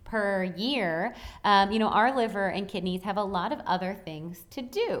released per year, our liver and kidneys have a lot of other things to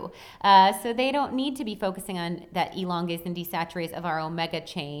do. So they don't need to be focusing on that elongase and desaturase of our omega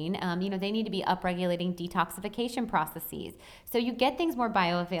chain. They need to be upregulating detoxification processes. So you get things more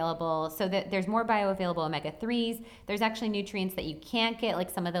bioavailable, so that there's more bioavailable omega-3s. There's actually nutrients that you can't get, like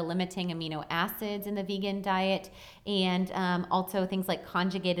some of the limiting amino acids in the vegan diet, and also things like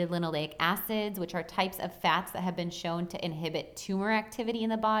conjugated linoleic acids, which are types of fats that have been shown to inhibit tumor activity in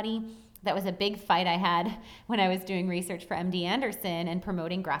the body. That was a big fight I had when I was doing research for MD Anderson and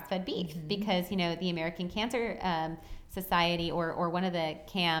promoting grass-fed beef, because the American Cancer Society or one of the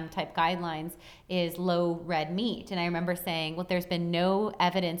CAM type guidelines is low red meat. And I remember saying, well, there's been no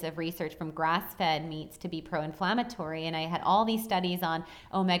evidence of research from grass-fed meats to be pro-inflammatory. And I had all these studies on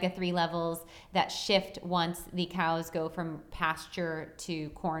omega-3 levels that shift once the cows go from pasture to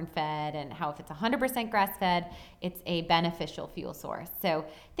corn-fed, and how if it's 100% grass-fed, it's a beneficial fuel source. So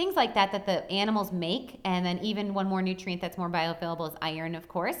things like that the animals make. And then even one more nutrient that's more bioavailable is iron, of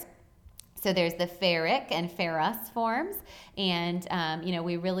course. So there's the ferric and ferrous forms, and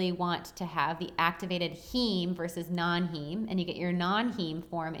we really want to have the activated heme versus non-heme, and you get your non-heme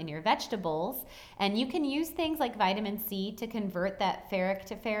form in your vegetables, and you can use things like vitamin C to convert that ferric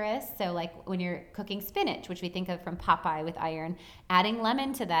to ferrous. So like when you're cooking spinach, which we think of from Popeye with iron, adding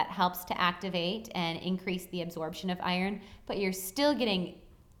lemon to that helps to activate and increase the absorption of iron, but you're still getting,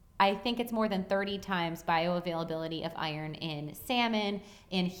 I think it's more than 30 times bioavailability of iron in salmon,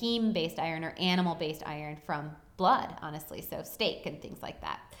 in heme-based iron or animal-based iron from blood, honestly, so steak and things like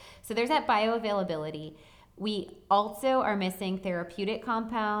that. So there's that bioavailability. We also are missing therapeutic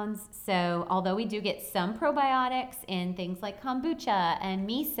compounds. So although we do get some probiotics in things like kombucha and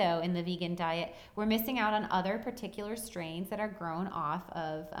miso in the vegan diet, we're missing out on other particular strains that are grown off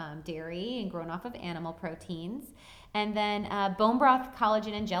of dairy and grown off of animal proteins. And then bone broth,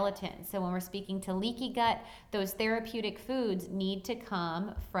 collagen, and gelatin. So when we're speaking to leaky gut, those therapeutic foods need to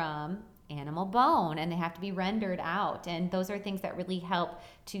come from animal bone, and they have to be rendered out. And those are things that really help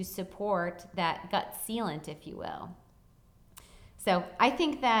to support that gut sealant, if you will. So I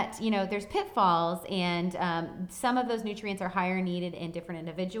think that, there's pitfalls, and some of those nutrients are higher needed in different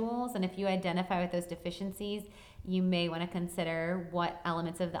individuals. And if you identify with those deficiencies, you may want to consider what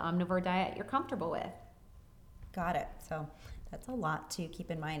elements of the omnivore diet you're comfortable with. Got it. So that's a lot to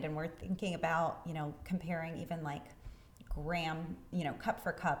keep in mind. And we're thinking about, comparing even like gram, cup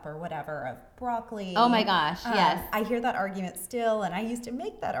for cup or whatever of broccoli. Oh my gosh, yes. I hear that argument still, and I used to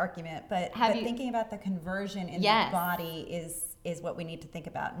make that argument, but thinking about the conversion in the body is what we need to think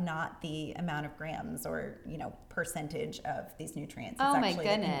about, not the amount of grams or, percentage of these nutrients. It's actually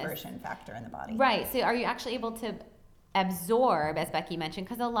the conversion factor in the body. Right. So are you actually able to absorb, as Becky mentioned,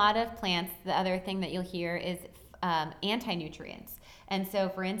 because a lot of plants, the other thing that you'll hear is anti-nutrients. And so,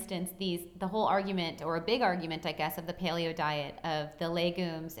 for instance, the whole argument, or a big argument, I guess, of the paleo diet, of the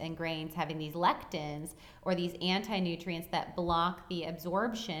legumes and grains having these lectins or these anti-nutrients that block the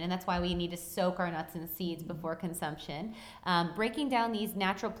absorption, and that's why we need to soak our nuts and seeds before consumption. Breaking down these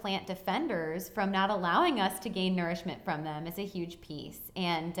natural plant defenders from not allowing us to gain nourishment from them is a huge piece.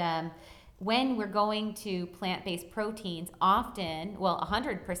 And when we're going to plant-based proteins, often,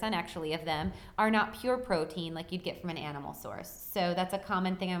 100% actually of them are not pure protein like you'd get from an animal source. So that's a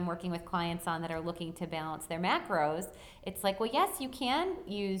common thing I'm working with clients on that are looking to balance their macros. It's like, well, yes, you can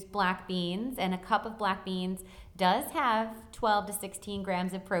use black beans, and a cup of black beans does have 12 to 16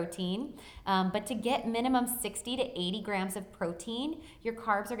 grams of protein, but to get minimum 60 to 80 grams of protein, your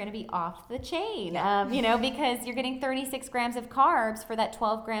carbs are going to be off the chain, because you're getting 36 grams of carbs for that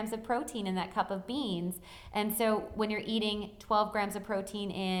 12 grams of protein in that cup of beans. And so when you're eating 12 grams of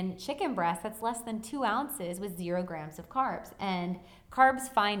protein in chicken breast, that's less than 2 ounces with 0 grams of carbs. And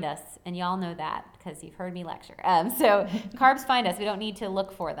carbs find us, and y'all know that because you've heard me lecture. So carbs find us. We don't need to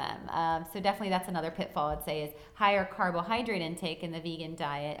look for them. So definitely that's another pitfall I'd say is higher carbohydrate intake in the vegan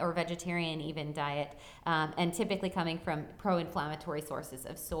diet or vegetarian even diet, and typically coming from pro-inflammatory sources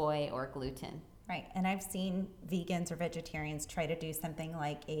of soy or gluten. Right, and I've seen vegans or vegetarians try to do something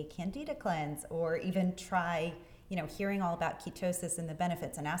like a candida cleanse, or even try, hearing all about ketosis and the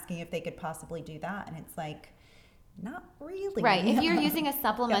benefits and asking if they could possibly do that. And it's like, not really. Right. If you're using a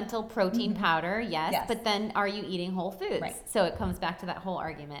supplemental protein powder, yes, but then are you eating whole foods? Right. So it comes back to that whole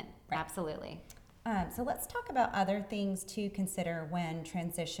argument. Right. Absolutely. So let's talk about other things to consider when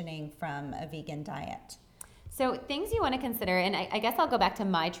transitioning from a vegan diet. So things you want to consider, and I guess I'll go back to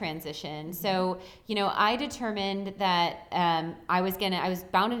my transition. So, I determined that I was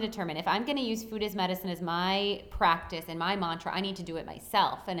bound and determined if I'm going to use food as medicine as my practice and my mantra, I need to do it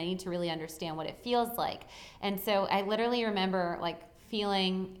myself, and I need to really understand what it feels like. And so I literally remember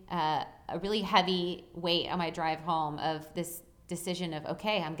feeling a really heavy weight on my drive home of this decision of,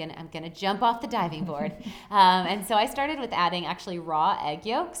 okay, I'm gonna jump off the diving board. And so I started with adding actually raw egg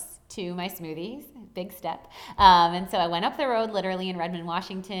yolks to my smoothies. Big step. And so I went up the road literally in Redmond,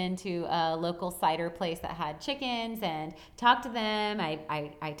 Washington to a local cider place that had chickens and talked to them.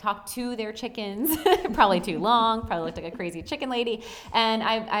 I talked to their chickens, probably too long, probably looked like a crazy chicken lady. And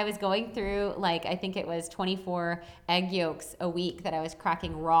I was going through I think it was 24 egg yolks a week that I was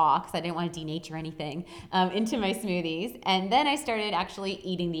cracking raw because I didn't want to denature anything into my smoothies. And then I started actually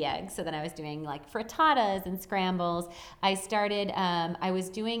eating the eggs. So then I was doing frittatas and scrambles. I was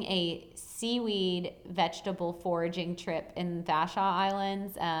doing a seaweed vegetable foraging trip in Vashon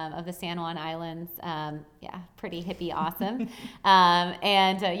Islands of the San Juan Islands. Pretty hippie awesome.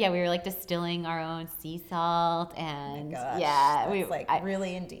 We were distilling our own sea salt and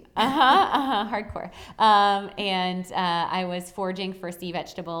really in deep. Hardcore. I was foraging for sea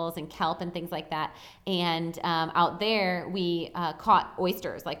vegetables and kelp and things like that. And out there we caught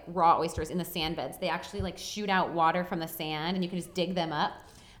oysters, raw oysters in the sand beds. They actually shoot out water from the sand and you can just dig them up.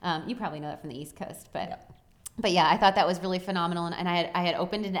 You probably know that from the East Coast, but yeah, I thought that was really phenomenal. And I had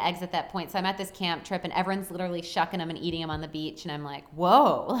opened into eggs at that point. So I'm at this camp trip and everyone's literally shucking them and eating them on the beach. And I'm like,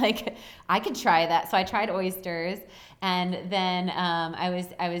 whoa, I could try that. So I tried oysters, and then I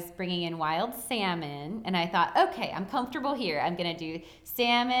was bringing in wild salmon, and I thought, okay, I'm comfortable here. I'm going to do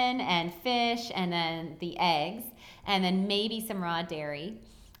salmon and fish and then the eggs and then maybe some raw dairy.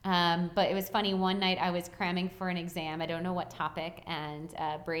 But it was funny, one night I was cramming for an exam, I don't know what topic, and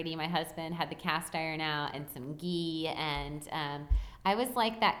Brady, my husband, had the cast iron out and some ghee, and I was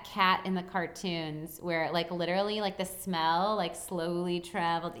like that cat in the cartoons where literally the smell slowly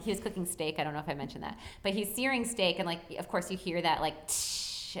traveled. He was cooking steak, I don't know if I mentioned that, but he's searing steak, and of course you hear that tsh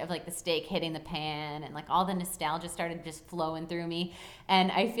of the steak hitting the pan, and all the nostalgia started just flowing through me,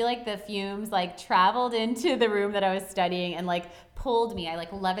 and I feel the fumes traveled into the room that I was studying and pulled me. I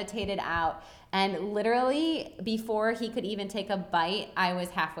levitated out, and literally before he could even take a bite, I was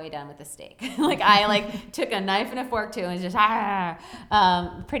halfway done with the steak. I took a knife and a fork too, and was just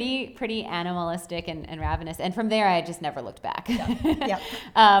pretty animalistic and ravenous. And from there, I just never looked back. Yep.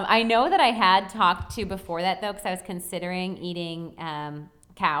 I know that I had talked to before that though, because I was considering eating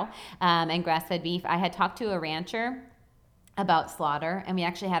cow and grass-fed beef. I had talked to a rancher about slaughter, and we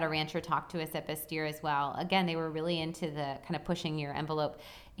actually had a rancher talk to us at Bastyr as well. Again, they were really into the kind of pushing your envelope.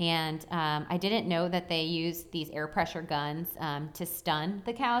 And I didn't know that they used these air pressure guns to stun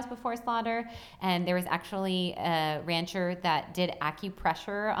the cows before slaughter. And there was actually a rancher that did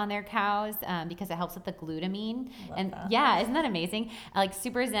acupressure on their cows because it helps with the glutamine. Yeah, isn't that amazing?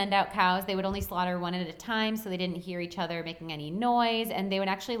 Super zenned out cows, they would only slaughter one at a time, so they didn't hear each other making any noise. And they would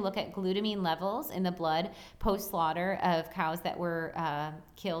actually look at glutamine levels in the blood post-slaughter of cows that were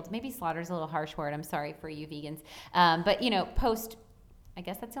killed. Maybe slaughter is a little harsh word. I'm sorry for you vegans. But post, I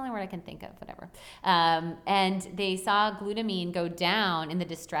guess that's the only word I can think of, whatever. And they saw glutamine go down in the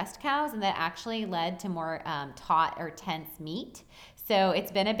distressed cows, and that actually led to more taut or tense meat. So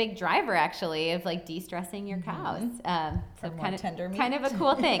it's been a big driver actually of de-stressing your cows. So kind of a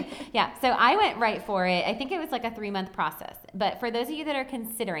cool thing. Yeah. So I went right for it. I think it was a 3-month process. But for those of you that are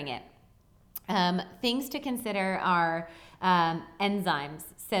considering it, things to consider are enzymes.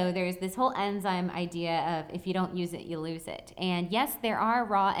 So there's this whole enzyme idea of if you don't use it, you lose it. And yes, there are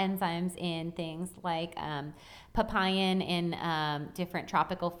raw enzymes in things like papain in different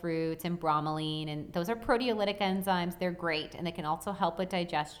tropical fruits, and bromelain, and those are proteolytic enzymes. They're great, and they can also help with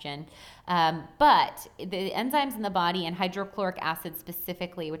digestion. But the enzymes in the body, and hydrochloric acid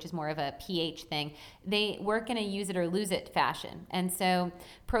specifically, which is more of a pH thing, they work in a use it or lose it fashion. And so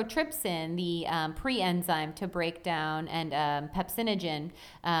protrypsin, the pre-enzyme to break down, and pepsinogen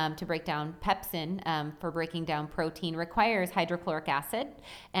to break down pepsin for breaking down protein, requires hydrochloric acid.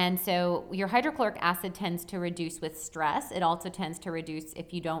 And so your hydrochloric acid tends to reduce with stress. It also tends to reduce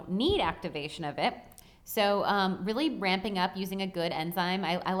if you don't need activation of it. So really ramping up using a good enzyme.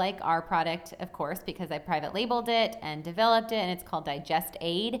 I like our product, of course, because I private labeled it and developed it, and it's called Digest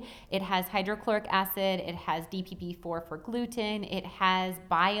Aid. It has hydrochloric acid, it has DPP-4 for gluten, it has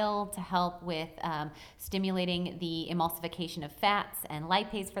bile to help with stimulating the emulsification of fats, and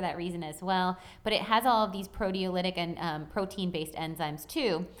lipase for that reason as well. But it has all of these proteolytic and protein-based enzymes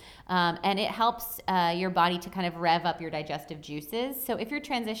too. And it helps your body to kind of rev up your digestive juices. So if you're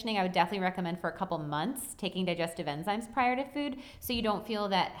transitioning, I would definitely recommend for a couple months taking digestive enzymes prior to food, so you don't feel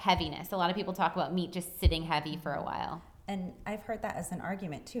that heaviness. A lot of people talk about meat just sitting heavy for a while. And I've heard that as an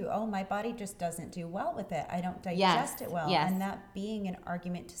argument too. Oh, my body just doesn't do well with it. I don't digest it well. Yes. And that being an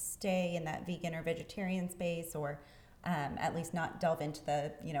argument to stay in that vegan or vegetarian space, or at least not delve into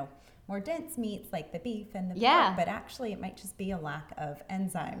the, more dense meats like the beef and the pork, but actually it might just be a lack of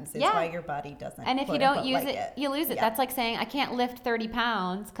enzymes is why your body doesn't. And if you don't use it, you lose it. That's like saying, I can't lift 30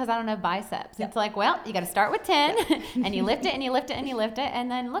 pounds because I don't have biceps. It's like, well, you got to start with 10 and you lift it and you lift it and you lift it, and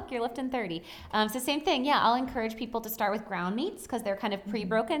then look, you're lifting 30. So same thing. Yeah, I'll encourage people to start with ground meats because they're kind of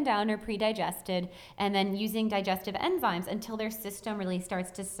pre-broken down or pre-digested, and then using digestive enzymes until their system really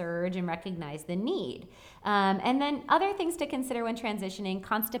starts to surge and recognize the need. And then other things to consider when transitioning: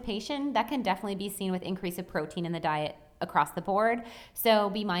 constipation. That can definitely be seen with increase of protein in the diet across the board.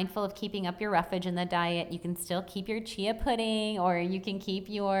 So be mindful of keeping up your roughage in the diet. You can still keep your chia pudding, or you can keep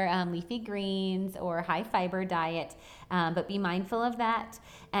your leafy greens or high fiber diet, but be mindful of that.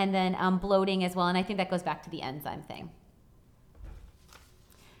 And then bloating as well. And I think that goes back to the enzyme thing.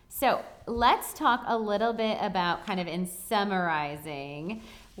 So let's talk a little bit about, kind of in summarizing,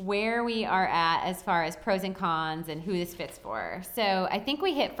 where we are at as far as pros and cons and who this fits for. So I think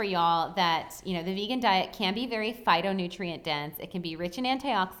we hit for y'all that, the vegan diet can be very phytonutrient dense. It can be rich in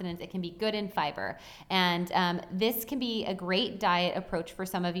antioxidants. It can be good in fiber. And this can be a great diet approach for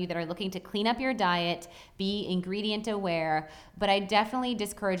some of you that are looking to clean up your diet, be ingredient aware. But I definitely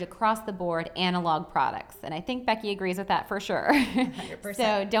discourage across the board analog products. And I think Becky agrees with that for sure. 100%.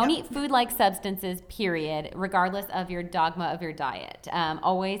 So don't eat food-like substances, period, regardless of your dogma of your diet.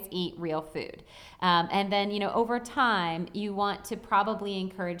 Always eat real food. And then, over time, you want to probably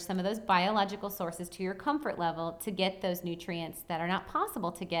encourage some of those biological sources to your comfort level to get those nutrients that are not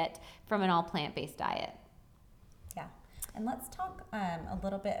possible to get from an all plant-based diet. Yeah. And let's talk a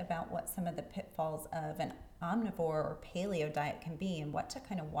little bit about what some of the pitfalls of an omnivore or paleo diet can be, and what to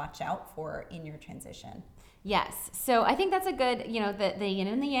kind of watch out for in your transition. Yes. So I think that's a good, the yin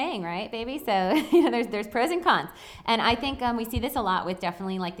and the yang, right, baby? So, there's pros and cons. And I think we see this a lot with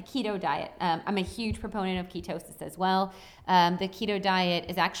definitely like the keto diet. I'm a huge proponent of ketosis as well. The keto diet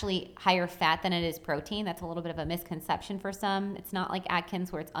is actually higher fat than it is protein. That's a little bit of a misconception for some. It's not like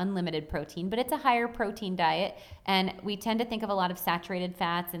Atkins where it's unlimited protein, but it's a higher protein diet. And we tend to think of a lot of saturated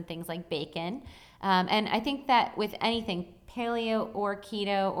fats and things like bacon. And I think that with anything, paleo or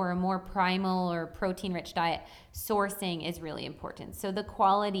keto or a more primal or protein-rich diet, sourcing is really important. So the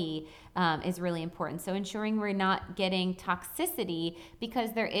quality is really important. So ensuring we're not getting toxicity,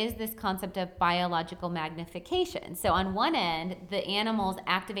 because there is this concept of biological magnification. So on one end, the animals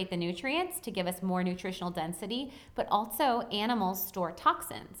activate the nutrients to give us more nutritional density, but also animals store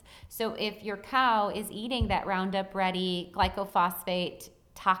toxins. So if your cow is eating that Roundup Ready glyphosate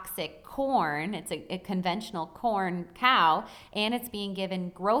toxic corn, it's a conventional corn cow, and it's being given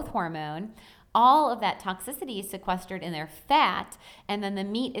growth hormone, all of that toxicity is sequestered in their fat, and then the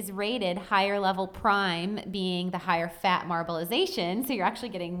meat is rated higher level prime, being the higher fat marbleization, so you're actually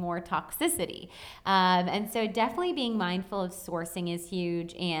getting more toxicity. And so definitely being mindful of sourcing is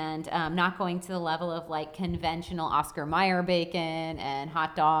huge, and not going to the level of like conventional Oscar Mayer bacon and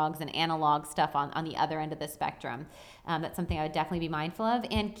hot dogs and analog stuff on the other end of the spectrum. That's something I would definitely be mindful of,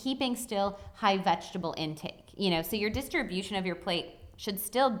 and keeping still high vegetable intake. So your distribution of your plate should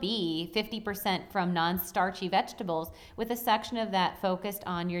still be 50% from non-starchy vegetables, with a section of that focused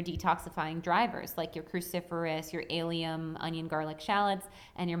on your detoxifying drivers like your cruciferous, your allium, onion, garlic, shallots,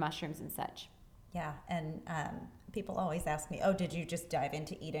 and your mushrooms and such. Yeah, and people always ask me, oh, did you just dive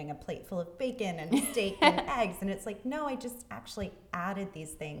into eating a plate full of bacon and steak and eggs? And it's like, no, I just actually added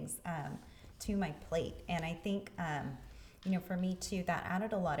these things to my plate. And I think, for me too, that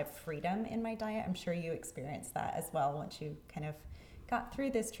added a lot of freedom in my diet. I'm sure you experienced that as well once you kind of got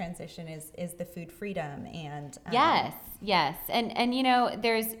through this transition, is the food freedom. And yes. And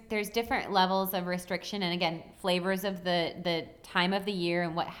there's different levels of restriction, and again, flavors of the time of the year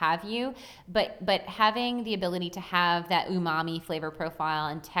and what have you, but having the ability to have that umami flavor profile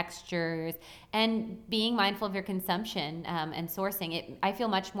and textures, and being mindful of your consumption and sourcing it, I feel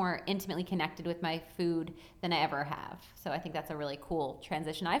much more intimately connected with my food than I ever have. So I think that's a really cool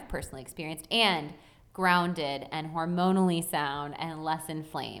transition I've personally experienced, and grounded and hormonally sound and less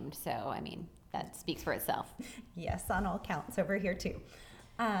inflamed. So, I mean, that speaks for itself. Yes, on all counts over here too.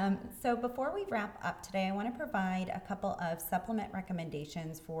 So before we wrap up today, I want to provide a couple of supplement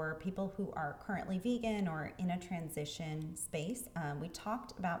recommendations for people who are currently vegan or in a transition space. We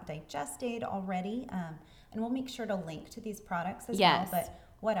talked about Digestaid already, and we'll make sure to link to these products as well. But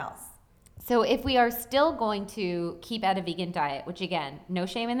what else? So if we are still going to keep at a vegan diet, which again, no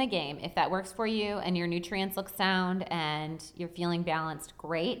shame in the game, if that works for you and your nutrients look sound and you're feeling balanced,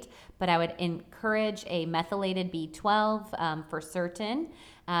 great. But I would encourage a methylated B12 for certain,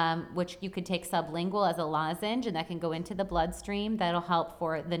 which you could take sublingual as a lozenge, and that can go into the bloodstream. That'll help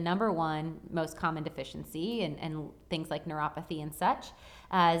for the number one most common deficiency and things like neuropathy and such.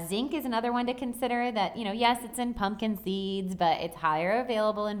 Zinc is another one to consider that, yes, it's in pumpkin seeds, but it's higher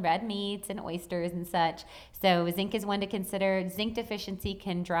available in red meats and oysters and such. So zinc is one to consider. Zinc deficiency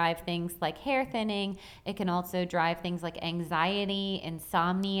can drive things like hair thinning. It can also drive things like anxiety,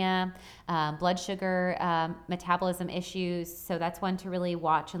 insomnia, blood sugar, metabolism issues. So that's one to really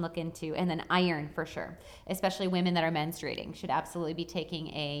watch and look into. And then iron for sure, especially women that are menstruating should absolutely be taking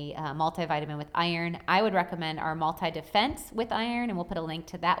a multivitamin with iron. I would recommend our multi-defense with iron, and we'll put a link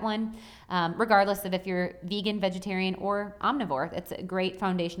to that one. Regardless of if you're vegan, vegetarian, or omnivore, it's a great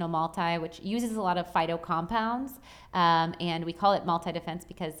foundational multi, which uses a lot of phytocompounds, and we call it multi-defense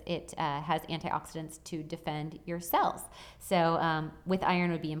because it has antioxidants to defend your cells. So with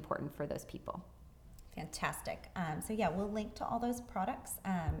iron would be important for those people. Fantastic. So we'll link to all those products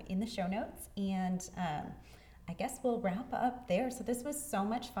in the show notes, and I guess we'll wrap up there. So this was so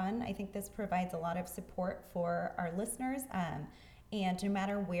much fun. I think this provides a lot of support for our listeners. And no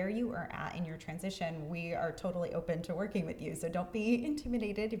matter where you are at in your transition, we are totally open to working with you. So don't be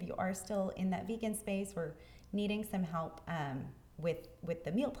intimidated if you are still in that vegan space or needing some help with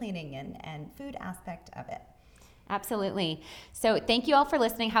the meal planning and food aspect of it. Absolutely. So thank you all for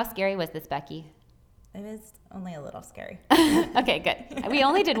listening. How scary was this, Becky? It was only a little scary. Okay, good. We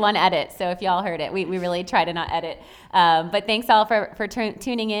only did one edit, so if y'all heard it, we really try to not edit. But thanks all for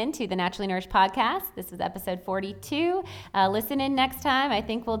tuning in to the Naturally Nourished podcast. This was episode 42. Listen in next time. I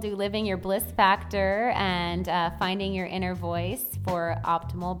think we'll do Living Your Bliss Factor and finding your inner voice for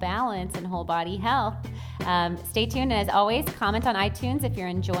optimal balance and whole body health. Stay tuned, and as always, comment on iTunes if you're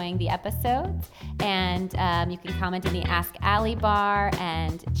enjoying the episodes. And you can comment in the Ask Allie bar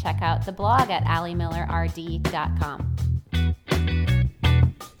and check out the blog at AllieMillerRD.com.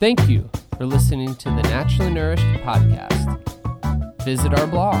 Thank you for listening to the Naturally Nourished podcast. Visit our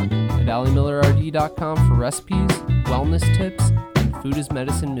blog at AllieMillerRD.com for recipes, wellness tips, and food as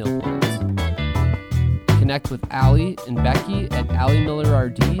medicine meal plans. Connect with Allie and Becky at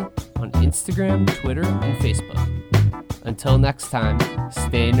AllieMillerRD on Instagram, Twitter, and Facebook. Until next time,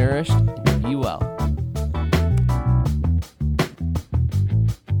 stay nourished and be well.